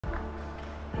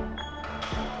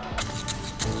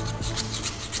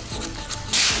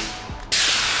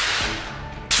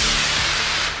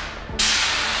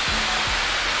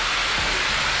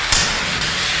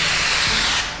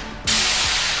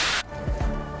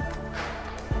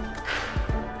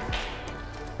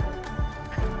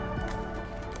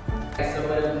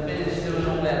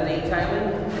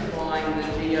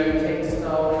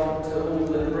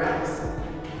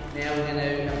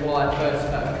apply first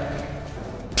coat.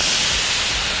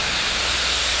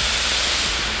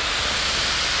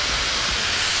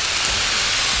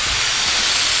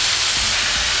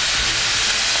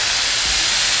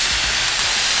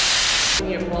 When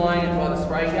you're applying it by the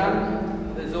spray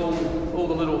gun, there's all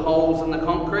the little holes in the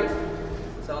concrete.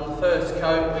 So on the first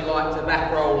coat, we like to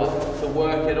back roll it to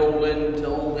work it all into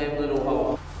all them little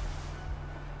holes.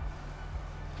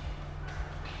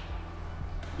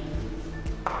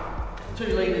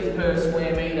 Two litres per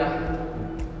square metre.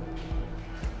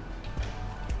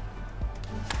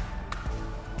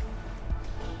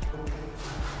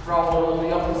 Roll it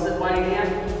the opposite way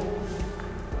now.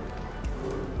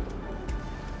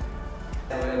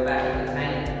 We're back in the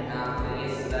tank after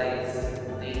yesterday's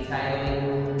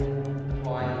detailing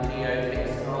by GEO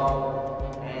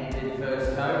Textile and did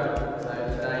first coat. So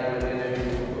today we're going to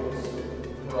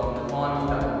put on the final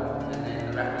coat and then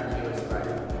the rapid cure spray.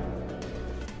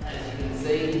 As you can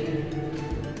see,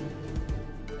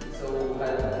 it's all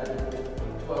had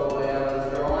 12 hours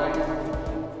drying.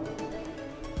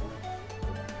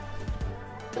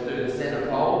 We'll do the centre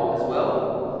pole as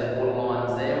well. The water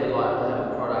lines there, we like to have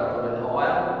the product a bit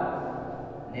higher.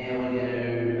 Now we're going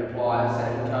to apply a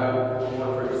second coat of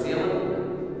waterproof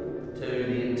sealant to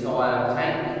the entire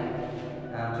tank.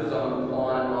 Because I'm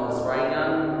applying it on the spray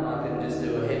gun, I can just do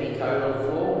a heavy coat on the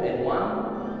floor in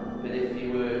one. But if you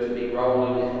were to be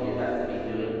rolling it, you'd have to be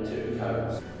doing 2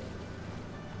 coats.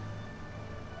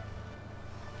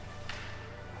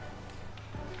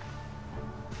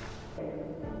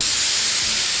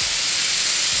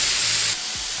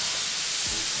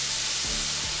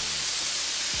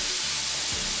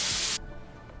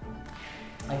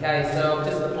 Okay, so I've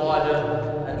just applied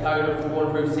a coat of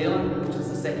waterproof sealant, which is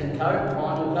the second coat,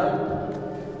 final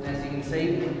coat. And as you can see,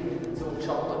 it's all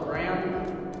chocolate brown.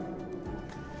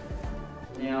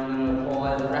 Now I'm going to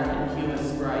apply the rapid cure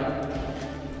spray.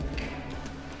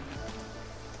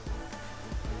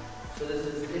 So this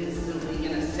is instantly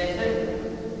going to set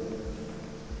it.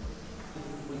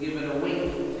 We give it a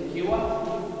week to cure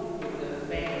with the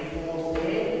fan forced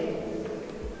air.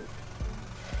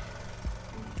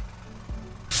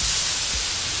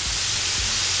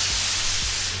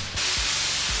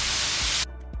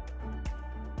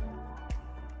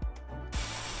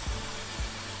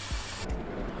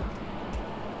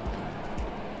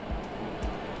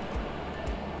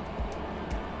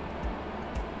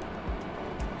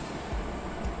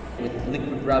 With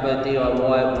liquid rubber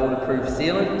DIY waterproof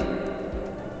sealant.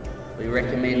 We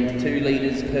recommend 2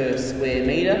 litres per square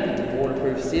metre of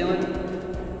waterproof sealant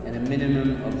and a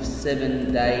minimum of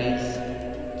 7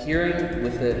 days curing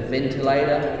with a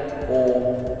ventilator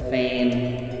or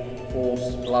fan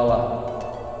force blower.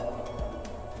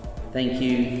 Thank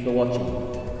you for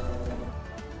watching.